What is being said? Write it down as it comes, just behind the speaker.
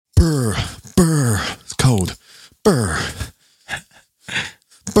Brr.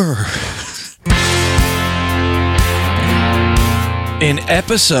 Brr. In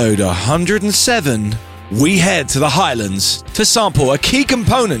episode 107, we head to the Highlands to sample a key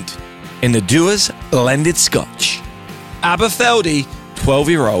component in the Dewar's blended Scotch. Aberfeldy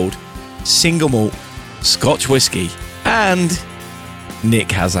 12-year-old single malt Scotch whiskey. And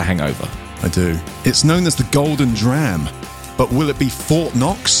Nick has a hangover. I do. It's known as the Golden Dram, but will it be Fort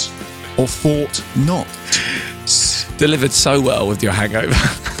Knox or Fort Not? Delivered so well with your hangover.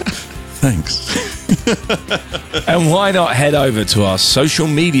 Thanks. And why not head over to our social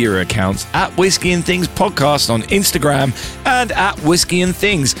media accounts at Whiskey and Things Podcast on Instagram and at Whiskey and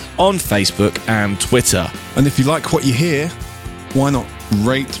Things on Facebook and Twitter. And if you like what you hear, why not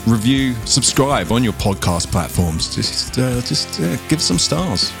rate, review, subscribe on your podcast platforms? Just give some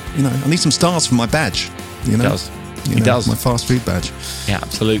stars. You know, I need some stars for my badge. You know, He does. My fast food badge. Yeah,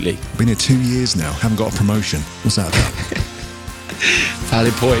 absolutely. Been here 2 years now. Haven't got a promotion. What's that about?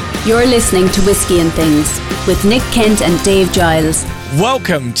 Valid point. You're listening to Whiskey and Things with Nick Kent and Dave Giles.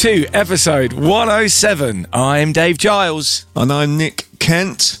 Welcome to episode 107. I'm Dave Giles. And I'm Nick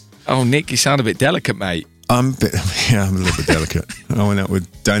Kent. Oh, Nick, you sound a bit delicate, mate. I'm a little bit delicate. I went out with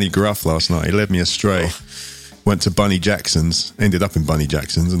Danny Gruff last night. He led me astray. Went to Bunny Jackson's, ended up in Bunny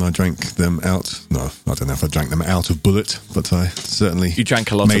Jackson's, and I drank them out. No, I don't know if I drank them out of Bullet, but I certainly You drank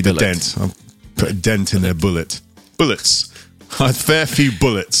a lot made of a Bullet. dent. I put a dent in their Bullets. I had a fair few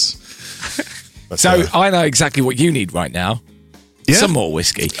bullets. But, So I know exactly what you need right now. yeah? Some more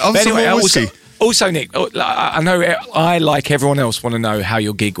whiskey. Oh, But some more whiskey. Also, Nick, I know I, like everyone else, want to know how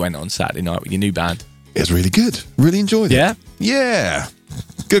your gig went on Saturday night with your new band. It was really good. Really enjoyed it. Yeah? Yeah.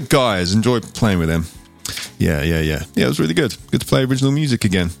 Good guys. Enjoyed playing with them. Yeah. Yeah, it was really good. Good to play original music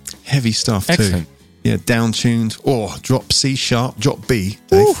again. Heavy stuff Excellent. too. Yeah, down-tuned. Oh, drop C sharp, drop B,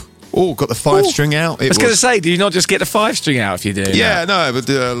 Dave. Ooh. Oh, got the 5-string out. I was going to say, do you not just get the 5-string out if you're doing Yeah, that? no, but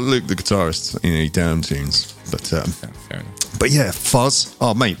Luke, the guitarist, he down tunes. But Fair enough. but yeah, fuzz.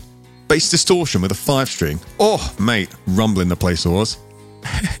 Oh, mate, bass distortion with a 5-string. Oh, mate, rumbling the place was.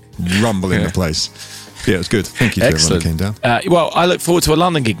 Rumbling the place. Yeah, it was good. Thank you to everyone Excellent. who came down. Well, I look forward to a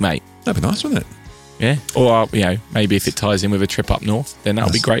London gig, mate. That'd be nice, wouldn't it? Yeah. Or, maybe if it ties in with a trip up north, then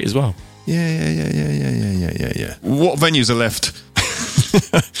that'll be great as well. Yeah. What venues are left?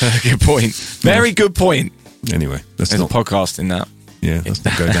 Good point. Very good point. Anyway, let's There's a not. podcast in that. Yeah, let's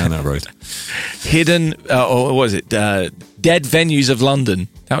not go down that road. Hidden, or what was it? Dead Venues of London.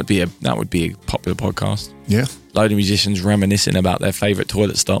 That would be a popular podcast. Yeah. Load of musicians reminiscing about their favourite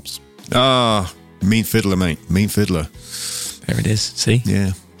toilet stops. Ah, Mean Fiddler, mate. Mean Fiddler. There it is. See?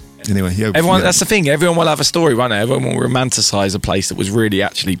 Yeah. Anyway, yeah. Everyone, yeah. that's the thing. Everyone will have a story, won't they? Everyone will romanticise a place that was really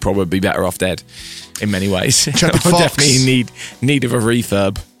actually probably better off dead in many ways. Intrepid Or Fox. definitely in need of a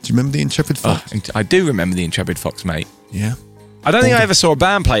refurb. Do you remember the Intrepid Fox? I do remember the Intrepid Fox, mate. Yeah. I don't think I ever saw a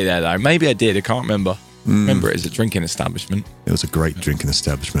band play there, though. Maybe I did. I can't remember. Remember it as a drinking establishment. It was a great drinking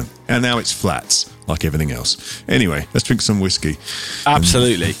establishment. And now it's flats, like everything else. Anyway, let's drink some whiskey.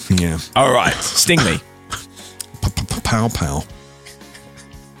 Absolutely. Yeah. All right. Sting me. Pow, pow.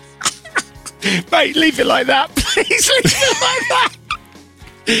 Mate, leave it like that. Please leave it like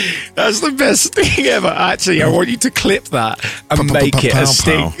that. That's the best thing ever. Actually, I want you to clip that and make it a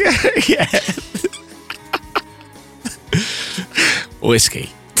sting. Yeah. Whiskey.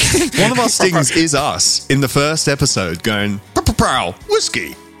 One of our stings is us in the first episode going, pow,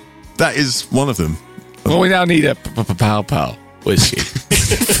 whiskey. That is one of them. Well, we now need a pow pow whiskey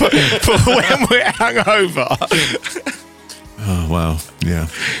for when we're hungover. Oh, wow. Yeah.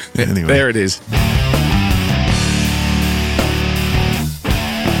 Anyway. There it is.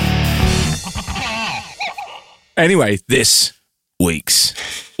 Anyway, this week's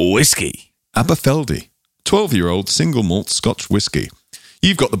whiskey. Aberfeldy, 12-year-old single malt Scotch whiskey.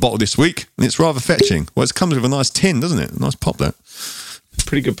 You've got the bottle this week, and it's rather fetching. Well, it comes with a nice tin, doesn't it? A nice pop, that.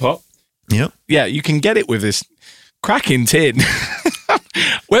 Pretty good pop. Yep. Yeah, you can get it with this cracking tin.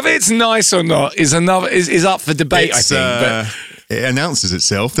 Whether it's nice or not is up for debate, I think. But it announces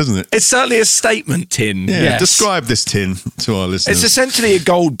itself, doesn't it? it's certainly a statement tin. Yeah. Yes. Describe this tin to our listeners. It's essentially a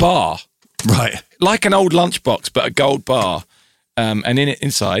gold bar, right. like an old lunchbox, but a gold bar. And in it,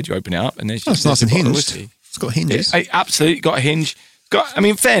 inside, you open it up, and there's Oh, it's just nice and a bottle of hinged. whiskey. It's got hinges. It absolutely got a hinge.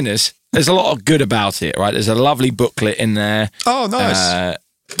 In fairness, there's a lot of good about it, right? There's a lovely booklet in there. Oh, nice.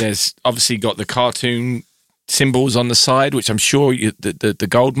 There's obviously got the cartoon symbols on the side, which I'm sure the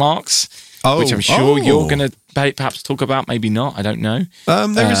gold marks, which I'm sure you're going to perhaps talk about, maybe not. I don't know.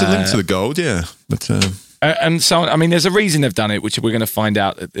 There is a link to the gold, yeah. But and so, I mean, there's a reason they've done it, which we're going to find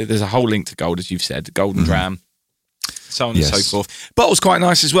out. There's a whole link to gold, as you've said, the Golden Dram. so on and so forth. Bottle's quite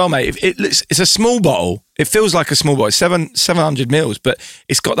nice as well, mate. It's a small bottle. It feels like a small bottle. It's 700 mils, but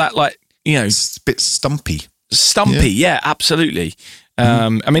it's got that, like, you know, It's a bit stumpy. Yeah, absolutely. I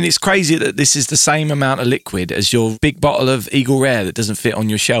mean, it's crazy that this is the same amount of liquid as your big bottle of Eagle Rare that doesn't fit on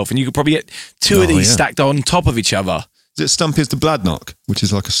your shelf, and you could probably get two of these stacked on top of each other. Is it stumpy as the Bladnoch, which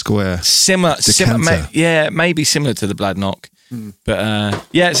is like a square Similar, maybe similar to the Bladnoch, but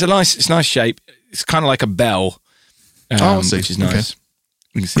yeah, it's a nice shape. It's kind of like a bell, which is nice.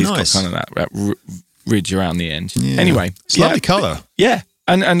 You can see it's got kind of that ridge around the end. Yeah. Anyway, it's lovely colour. Yeah,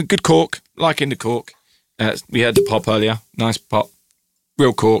 and good cork, liking the cork. We had the pop earlier, nice pop,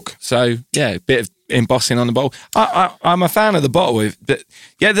 real cork. So yeah, a bit of embossing on the bottle. I'm a fan of the bottle, but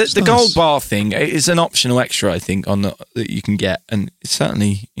yeah, the gold bar thing is an optional extra, I think, that you can get, and it's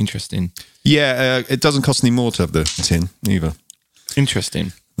certainly interesting. Yeah, it doesn't cost any more to have the tin either.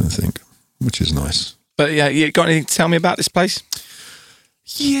 Interesting, I think, which is nice. But yeah, you got anything to tell me about this place?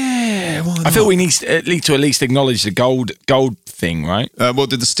 Yeah, why not? I feel we need to at least acknowledge the gold thing, right? Well,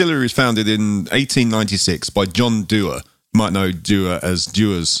 the distillery was founded in 1896 by John Dewar. You might know Dewar as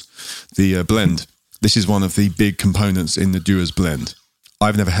Dewar's, the blend. This is one of the big components in the Dewar's blend.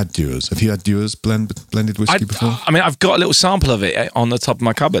 I've never had Dewar's. Have you had Dewar's blended whiskey before? I mean, I've got a little sample of it on the top of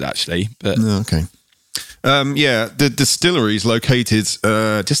my cupboard, actually. But okay. Yeah, the distillery is located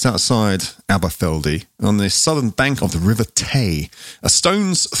just outside Aberfeldy on the southern bank of the River Tay. A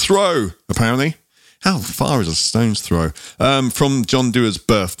stone's throw, apparently. How far is a stone's throw? From John Dewar's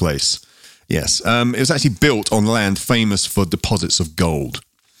birthplace. Yes. It was actually built on land famous for deposits of gold.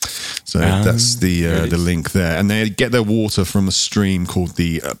 So that's the link there. And they get their water from a stream called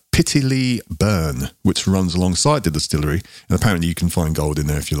the Pitiley Burn, which runs alongside the distillery. And apparently you can find gold in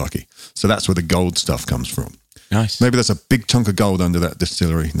there if you're lucky. So that's where the gold stuff comes from. Nice. Maybe there's a big chunk of gold under that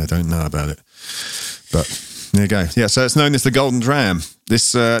distillery and they don't know about it. But there you go. Yeah, so it's known as the Golden Dram.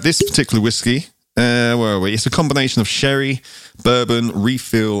 This particular whiskey, where are we? It's a combination of sherry, bourbon,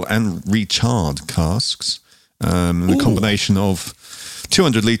 refill and recharred casks. The combination of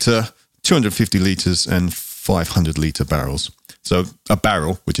 200 litre, 250 litres and 500 litre barrels. So a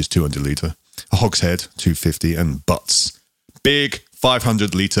barrel, which is 200 litre, a hogshead, 250, and butts. Big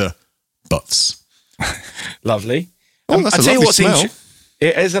 500 litre butts. Lovely. Oh, that's a lovely smell.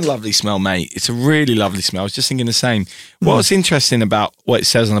 It is a lovely smell, mate. It's a really lovely smell. I was just thinking the same. What's interesting about what it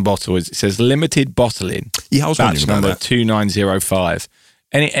says on the bottle is it says limited bottling. Yeah, I was wondering about that. Batch number 2905.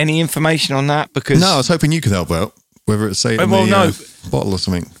 Any information on that? Because no, I was hoping you could help out. Whether it's say bottle or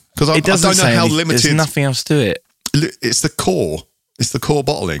something, because I don't know how limited. There's nothing else to it. It's the core. It's the core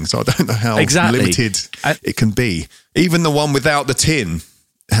bottling, so I don't know how limited it can be. Even the one without the tin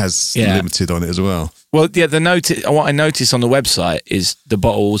has limited on it as well. Well, yeah. What I noticed on the website is the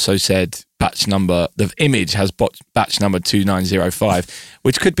bottle also said batch number. The image has batch number 2905,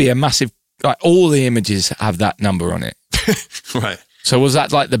 which could be a massive. Like all the images have that number on it. Right. So was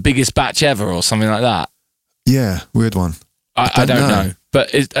that like the biggest batch ever, or something like that? Yeah, weird one. I don't know.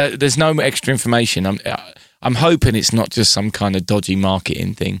 But there's no extra information. I'm hoping it's not just some kind of dodgy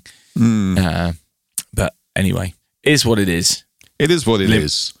marketing thing. But anyway, it is what it is. It is what it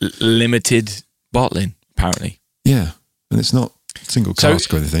is. Limited bottling, apparently. Yeah, and it's not single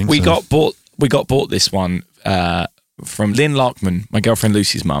cask or anything. We got bought this one from Lynn Larkman, my girlfriend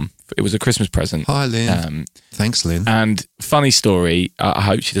Lucy's mum. It was a Christmas present. Hi, Lynn. Thanks, Lynn. And funny story, I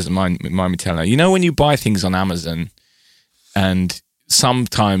hope she doesn't mind me telling her. You know when you buy things on Amazon and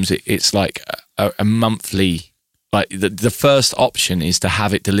sometimes it's like a monthly, like the first option is to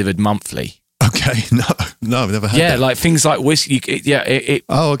have it delivered monthly. Okay, no, I've never had that. Yeah, like things like whiskey.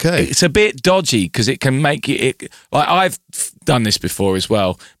 Oh, okay. It's a bit dodgy because it can make it. Like I've done this before as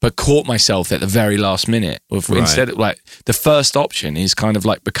well, but caught myself at the very last minute. Instead of like the first option is kind of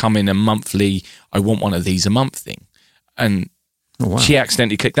like becoming a monthly. I want one of these a month thing, and she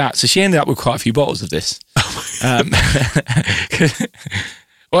accidentally clicked that, so she ended up with quite a few bottles of this.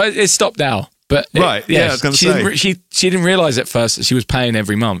 Well, it stopped now. But I was going to say she didn't realise at first that she was paying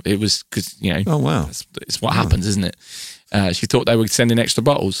every month. It was because oh wow, it's what happens, isn't it? She thought they were sending extra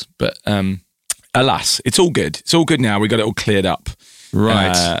bottles, but alas, it's all good. It's all good now. We got it all cleared up,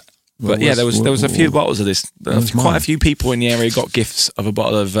 right? But there was a few bottles of this. Quite a few people in the area got gifts of a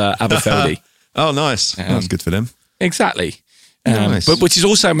bottle of Aberfeldy. Oh, nice. That's good for them. Exactly. Nice. But which is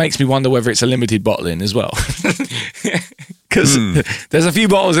also makes me wonder whether it's a limited bottling as well. Because there's a few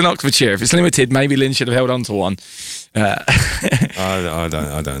bottles in Oxfordshire. If it's limited, maybe Lynn should have held on to one. I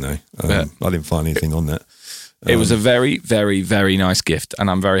don't know. I didn't find anything on that. It was a very, very, very nice gift,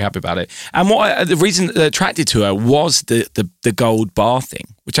 and I'm very happy about it. And the reason that attracted to her was the gold bar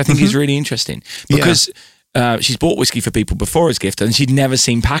thing, which I think is really interesting because she's bought whiskey for people before as gift, and she'd never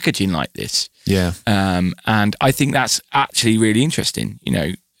seen packaging like this. Yeah. And I think that's actually really interesting. You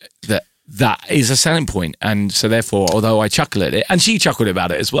know, that is a selling point, and so therefore, although I chuckle at it, and she chuckled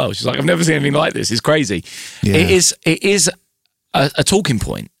about it as well. She's like, "I've never seen anything like this. It's crazy." Yeah. It is a talking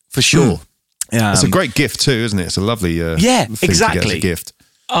point for sure. It's a great gift too, isn't it? It's a lovely thing exactly. to get as a gift.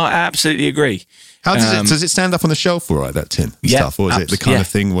 I absolutely agree. How does it stand up on the shelf all right, that tin and stuff? Or is it the kind of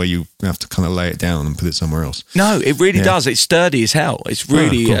thing where you have to kind of lay it down and put it somewhere else? No, it really does. It's sturdy as hell. It's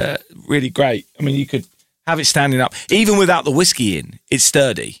really, cool. really great. I mean, you could have it standing up. Even without the whiskey in, it's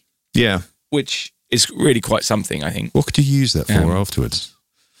sturdy, Yeah. which is really quite something, I think. What could you use that for afterwards?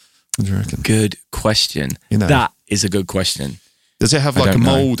 What do you reckon? Good question. You know. That is a good question. Does it have like a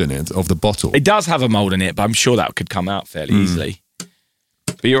mould in it of the bottle? It does have a mould in it, but I'm sure that could come out fairly easily.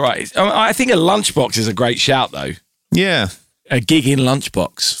 But you're right. I think a lunchbox is a great shout, though. Yeah. A gig in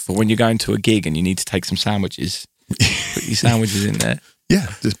lunchbox for when you're going to a gig and you need to take some sandwiches. Put your sandwiches in there. Yeah,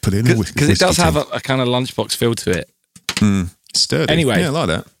 just put it in a Because it does have a kind of lunchbox feel to it. sturdy. Anyway. Yeah, I like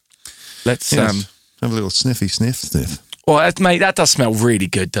that. Let's Yes. Have a little sniff. Well, mate, that does smell really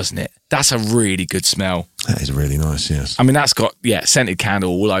good, doesn't it? That's a really good smell. That is really nice, yes. I mean, that's got, scented candle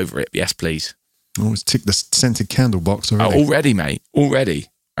all over it. Yes, please. Always tick the scented candle box already. Already, mate. Already.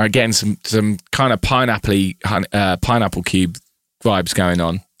 Again, some kind of pineapple cube vibes going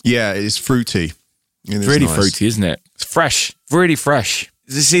on. Yeah, it's fruity. It's really fruity, isn't it? It's fresh. Really fresh.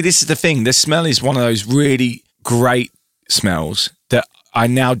 See, this is the thing. The smell is one of those really great smells that I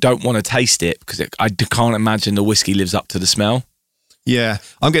now don't want to taste it because I can't imagine the whiskey lives up to the smell. Yeah,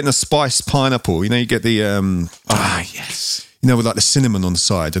 I'm getting a spiced pineapple. You know, you get the yes. You know, with like the cinnamon on the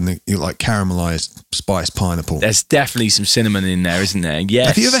side and the like caramelized spiced pineapple. There's definitely some cinnamon in there, isn't there? Yes.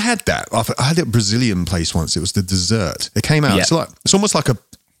 Have you ever had that? I had it at a Brazilian place once. It was the dessert. It came out. Yeah. It's almost like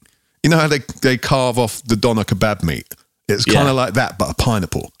you know how they carve off the doner kebab meat. It's kind of like that, but a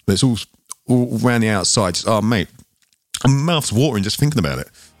pineapple. But it's all around the outside. Oh, mate, my mouth's watering just thinking about it.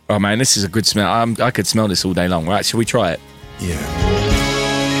 Oh man, this is a good smell. I could smell this all day long. Right, shall we try it? Yeah.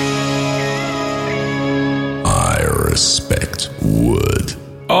 I respect wood.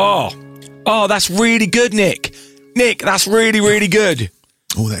 Oh, that's really good, Nick. Nick, that's really, really good.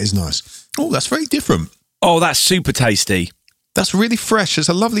 Oh, that is nice. Oh, that's very different. Oh, that's super tasty. That's really fresh. It's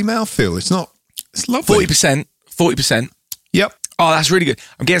a lovely mouthfeel. It's lovely. 40%. Yep. Oh, that's really good.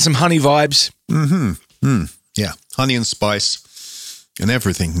 I'm getting some honey vibes. Yeah. Honey and spice and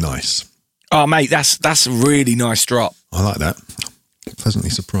everything nice. Oh, mate, that's a really nice drop. I like that. Pleasantly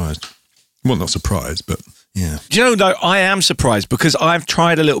surprised. Well, not surprised, but yeah. Do you know, though, I am surprised because I've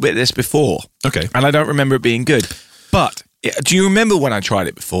tried a little bit of this before. Okay. And I don't remember it being good. But do you remember when I tried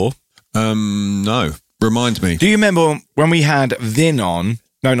it before? No. Remind me. Do you remember when we had Vin on,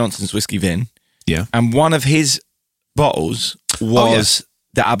 No Nonsense Whiskey Vin? Yeah. And one of his bottles was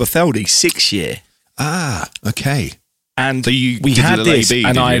the Aberfeldy 6-year. Ah, okay. And So we did had it at this, AB,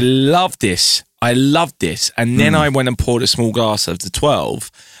 and did I you? loved this. And then I went and poured a small glass of the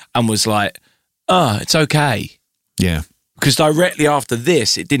 12 and was like, it's okay. Yeah. Because directly after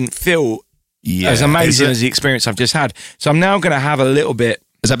this, it didn't feel as amazing as the experience I've just had. So I'm now going to have a little bit.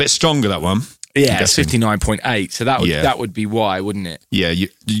 Is that a bit stronger, that one? Yeah, it's 59.8. So that would be why, wouldn't it? Yeah, you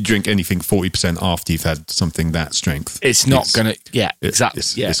drink anything 40% after you've had something that strength. It's not going to, exactly.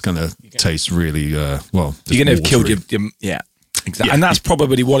 It's going to taste really, You're going to have killed your exactly. Yeah. And that's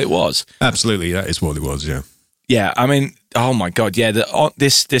probably what it was. Absolutely, that is what it was, yeah. Yeah, I mean, oh my God, yeah,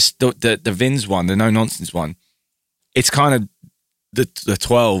 the Vins one, the No Nonsense one, it's kind of the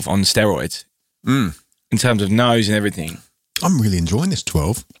 12 on steroids in terms of nose and everything. I'm really enjoying this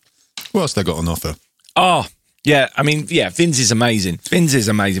 12. What else they got on offer? Oh, yeah, I mean, yeah, Vins is amazing. Vins is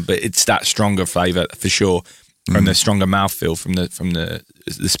amazing, but it's that stronger flavour for sure, and the stronger mouthfeel from the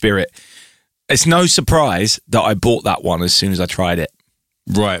spirit. It's no surprise that I bought that one as soon as I tried it.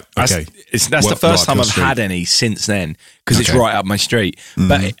 Right, okay. That's the first time I've had any since then, because it's right up my street.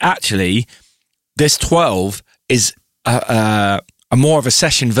 But actually, this 12 is a more of a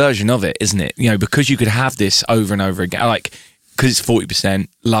session version of it, isn't it? You know, because you could have this over and over again, like, because it's 40%,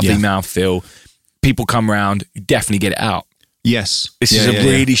 lovely mouthfeel. People come around, you definitely get it out. Yes. This is a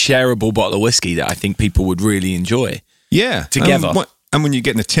really shareable bottle of whiskey that I think people would really enjoy. Yeah. Together. And when you're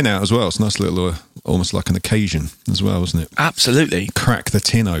getting the tin out as well, it's a nice little, almost like an occasion as well, isn't it? Absolutely. Crack the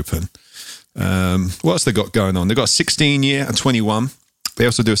tin open. What else they got going on? They've got a 16-year, a 21. They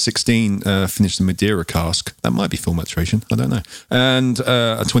also do a 16 finished in Madeira cask. That might be full maturation. I don't know. And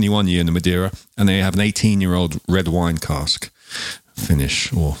a 21-year in the Madeira. And they have an 18-year-old red wine cask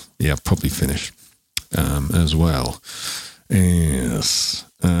finish, or probably finish as well. Yes.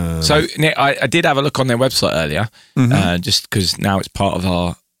 So, Nick, I did have a look on their website earlier, just because now it's part of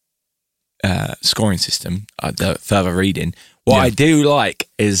our scoring system, the further reading. What I do like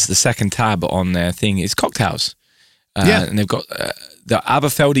is the second tab on their thing is cocktails. And they've got the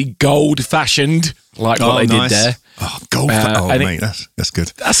Aberfeldy gold-fashioned, like what they did there. Oh, mate, that's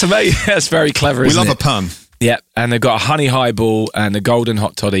good. That's amazing. That's very clever, We love a pun. Yeah, and they've got a honey highball and a golden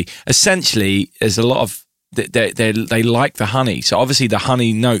hot toddy. Essentially, there's a lot of they like the honey. So obviously, the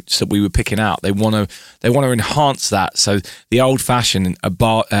honey notes that we were picking out, they want to enhance that. So the old fashioned a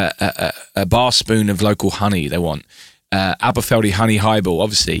bar spoon of local honey they want. Aberfeldy honey highball,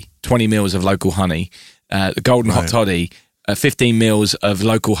 obviously 20 mils of local honey. The golden hot toddy, 15 mils of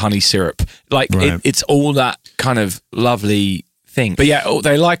local honey syrup. It's all that kind of lovely thing. But yeah,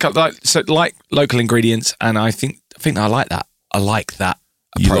 they like local ingredients, and I think I like that. I like that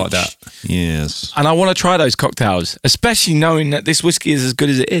approach. You like that? Yes. And I want to try those cocktails, especially knowing that this whiskey is as good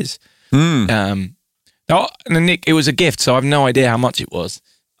as it is. Now, Nick, it was a gift, so I have no idea how much it was.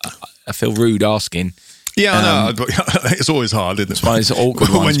 I feel rude asking. Yeah, I know. But it's always hard, isn't it? It's one of those awkward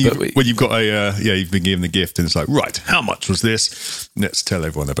ones. When you've got you've been given the gift, and it's like, right, how much was this? Let's tell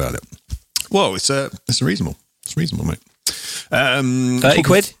everyone about it. Well, it's reasonable. It's reasonable, mate. 30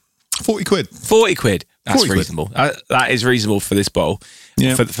 quid? 40 quid. 40 quid. That's 40 quid. reasonable. That is reasonable for this bottle.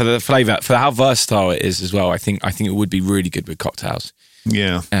 Yeah. For the flavour, for how versatile it is as well. I think it would be really good with cocktails.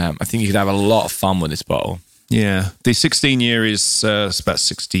 Yeah. I think you could have a lot of fun with this bottle. Yeah. The 16-year is it's about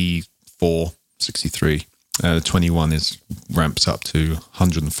 64, 63. The 21 ramps up to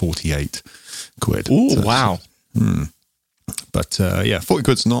 148 quid. Oh, wow. But 40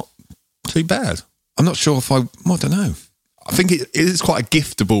 quid's not too bad. I'm not sure if I don't know. I think it is quite a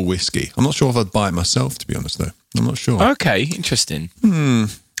giftable whiskey. I'm not sure if I'd buy it myself, to be honest, though. I'm not sure. Okay, interesting. I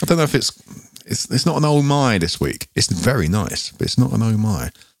don't know if it's not an oh my this week. It's very nice, but it's not an oh my.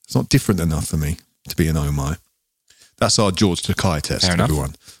 It's not different enough for me to be an oh my. That's our George Takei test,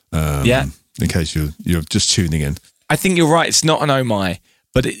 everyone. In case you're just tuning in. I think you're right. It's not an oh my,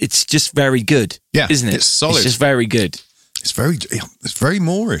 but it's just very good. Yeah, isn't it? It's solid. It's just very good. It's very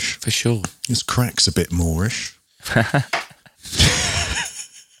Moorish. For sure. His crack's a bit Moorish.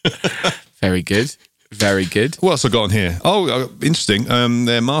 Very good. Very good. What else I got on here? Oh, interesting.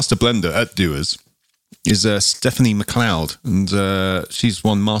 Their master blender at Dewar's is Stephanie McLeod, and she's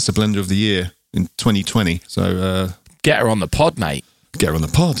won Master Blender of the Year in 2020. So get her on the pod, mate. Get her on the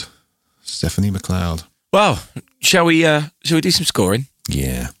pod, Stephanie McLeod. Well, shall we do some scoring?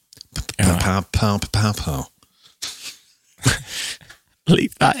 Yeah. Pow.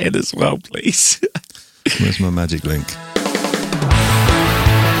 Leave that in as well, please. Where's my magic link?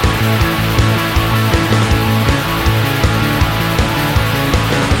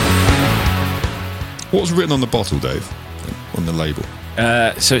 What's written on the bottle, Dave? On the label?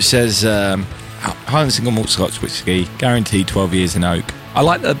 So it says Highland Single Malt Scotch Whisky, guaranteed 12 years in oak. I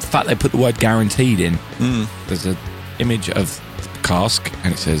like the fact they put the word guaranteed in. There's an image of the cask,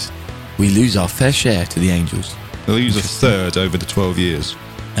 and it says, "We lose our fair share to the angels." They'll use a third over the 12 years.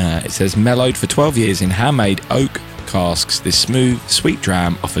 It says, mellowed for 12 years in handmade oak casks, this smooth, sweet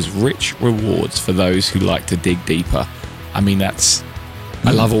dram offers rich rewards for those who like to dig deeper. I mean, I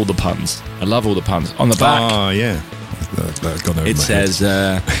love all the puns. On the back. Oh, yeah. It says,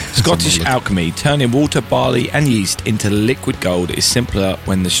 Scottish alchemy, turning water, barley and yeast into liquid gold is simpler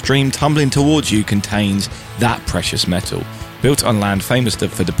when the stream tumbling towards you contains that precious metal. Built on land famous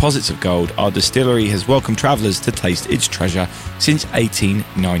for deposits of gold, our distillery has welcomed travellers to taste its treasure since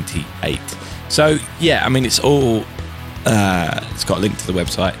 1898. So, yeah, I mean, it's all... it's got a link to the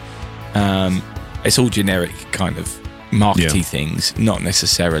website. It's all generic kind of markety things, not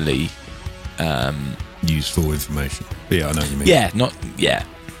necessarily... useful information. But yeah, I know what you mean.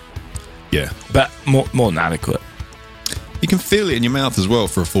 Yeah. But more than adequate. You can feel it in your mouth as well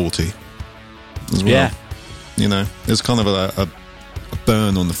for a 40 as well. Yeah. You know, there's kind of a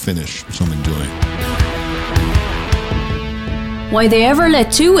burn on the finish, which I'm enjoying. Why they ever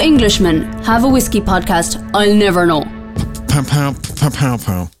let two Englishmen have a whiskey podcast, I'll never know.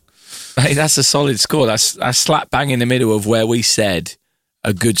 Pow. Hey, that's a solid score. That's slap bang in the middle of where we said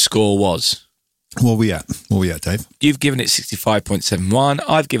a good score was. What are we at, Dave? You've given it 65.71.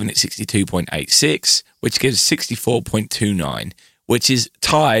 I've given it 62.86, which gives 64.29, which is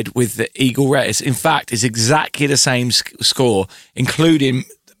tied with the Eagle Rare. In fact, it's exactly the same score, including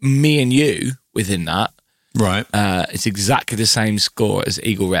me and you within that. Right. It's exactly the same score as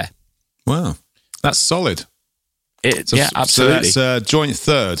Eagle Rare. Wow. That's solid. Absolutely. So it's joint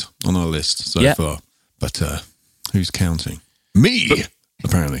third on our list so far. But who's counting? Me,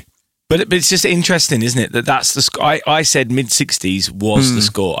 apparently. But it's just interesting, isn't it? That's the score. I said mid-60s was the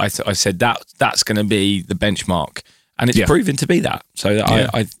score. I said that's going to be the benchmark, and it's proven to be that. So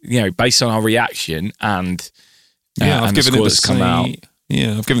I based on our reaction and I've given it the same. Come out.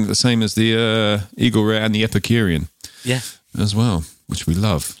 Yeah, I've given it the same as the Eagle Rare and the Epicurean. Yeah, as well, which we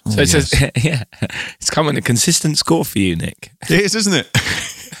love. So it's coming a consistent score for you, Nick. It is, isn't it?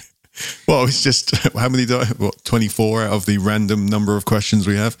 Well, it's just how many? 24 out of the random number of questions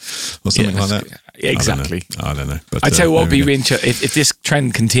we have, or something like that. Yeah, exactly. I don't know. But I tell you what, would be interesting if this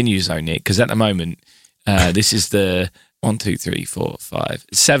trend continues, though, Nick, because at the moment, this is the 1, 2, 3, 4, 5,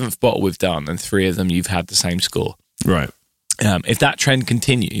 7th bottle we've done, and 3 of them you've had the same score. Right. If that trend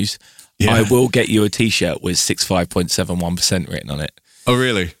continues, I will get you a T-shirt with 65.71% written on it. Oh,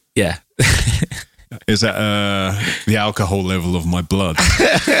 really? Yeah. Is that the alcohol level of my blood?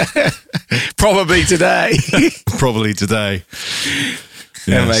 Probably today. Probably today.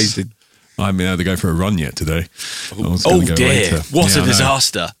 Yes. Amazing. I haven't been able to go for a run yet today. Oh dear. Later. What a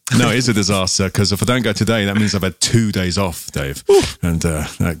disaster. No, it is a disaster, because if I don't go today, that means I've had 2 days off, Dave. And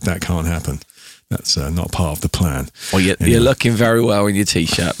that can't happen. That's not part of the plan. Well, you're looking very well in your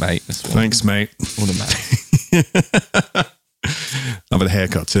T-shirt, mate. Thanks, mate. What a man. I've had a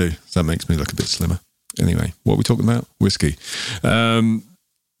haircut too, so that makes me look a bit slimmer. Anyway, what are we talking about? Whiskey. As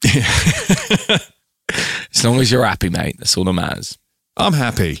long as you're happy, mate, that's all that matters. I'm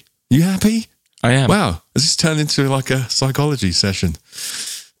happy. You happy? I am. Wow, has this turned into like a psychology session?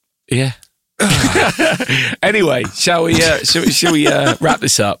 Yeah. Anyway, shall we wrap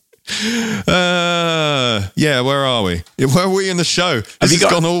this up? Where are we? Where are we in the show? This has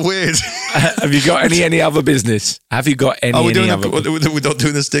gone all weird. Have you got any other business? Have you got any other? We're not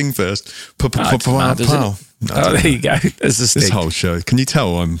doing this thing first. Oh, there you go. There's the sting. This whole show. Can you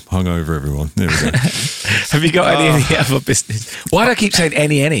tell I'm hungover, everyone? There we go. Have you got any other business? Why do I keep saying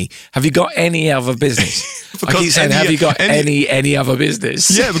any? Have you got any other business? I keep saying, have you got any other business?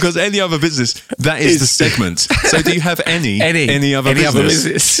 Yeah, because any other business, that is the segment. So do you have any other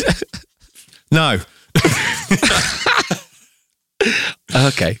business? No.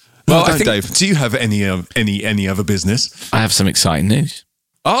 Okay. Well, I think, Dave, do you have any other business? I have some exciting news.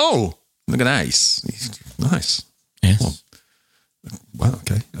 Oh, look at Ace. Nice. Yes. Well,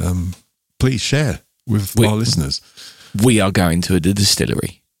 okay. Please share with our listeners. We are going to the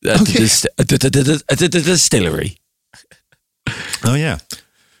distillery. Distillery. Oh, yeah.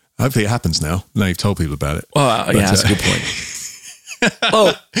 Hopefully it happens now. Now you've told people about it. Well, that's a good point.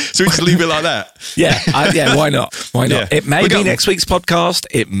 Well, so we just leave it like that? Yeah. Why not? Why not? Yeah. It may be next week's podcast.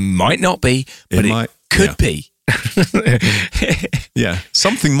 It might not be, but it could be. Yeah,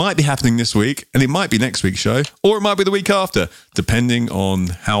 something might be happening this week, and it might be next week's show, or it might be the week after, depending on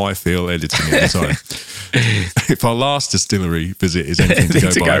how I feel editing at the time. If our last distillery visit is anything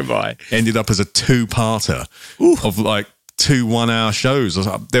to go by, ended up as a 2-parter of like 2 1-hour shows.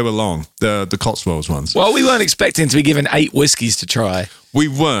 They were long, the Cotswolds ones. Well, we weren't expecting to be given 8 whiskies to try. We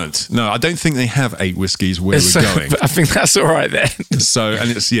weren't. No, I don't think they have 8 whiskies where we're going. I think that's all right then. So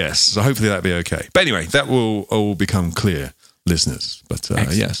hopefully that'll be okay. But anyway, that will all become clear, listeners. But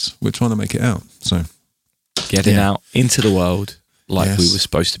yes, we're trying to make it out. So getting out into the world like we were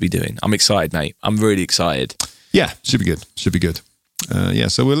supposed to be doing. I'm excited, mate. I'm really excited. Yeah, should be good.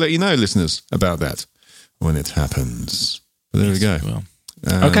 So we'll let you know, listeners, about that when it happens. But there we go. Well.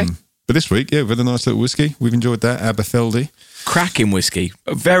 Okay. But this week, we've had a nice little whiskey. We've enjoyed that, Aberfeldy. Cracking whiskey.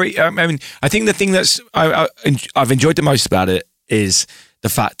 Very. I mean, I think the thing that's I've enjoyed the most about it is the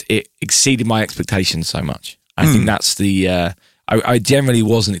fact it exceeded my expectations so much. I think that's the. I generally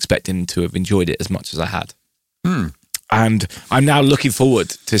wasn't expecting to have enjoyed it as much as I had. And I'm now looking forward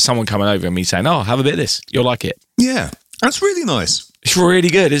to someone coming over and me saying, "Oh, have a bit of this. You'll like it." Yeah, that's really nice. It's really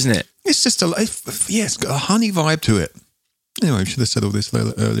good, isn't it? It's just it's got a honey vibe to it. Anyway, we should have said all this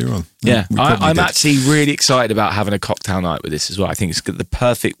earlier on. Yeah, I'm actually really excited about having a cocktail night with this as well. I think it's the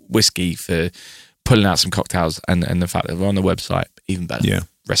perfect whiskey for pulling out some cocktails, and the fact that we're on the website, even better. Yeah,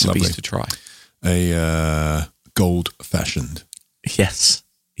 recipes lovely. to try. A gold-fashioned. Yes.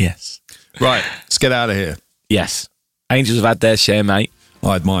 Right, let's get out of here. Yes. Angels have had their share, mate.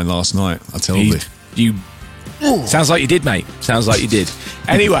 I had mine last night, I tell you. Sounds like you did, mate. Sounds like you did.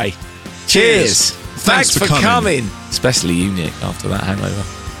 Anyway, cheers. Thanks for coming. Especially you, Nick, after that hangover.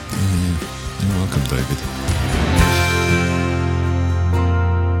 You're welcome, David.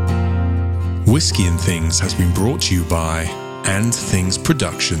 Whiskey and Things has been brought to you by And Things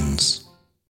Productions.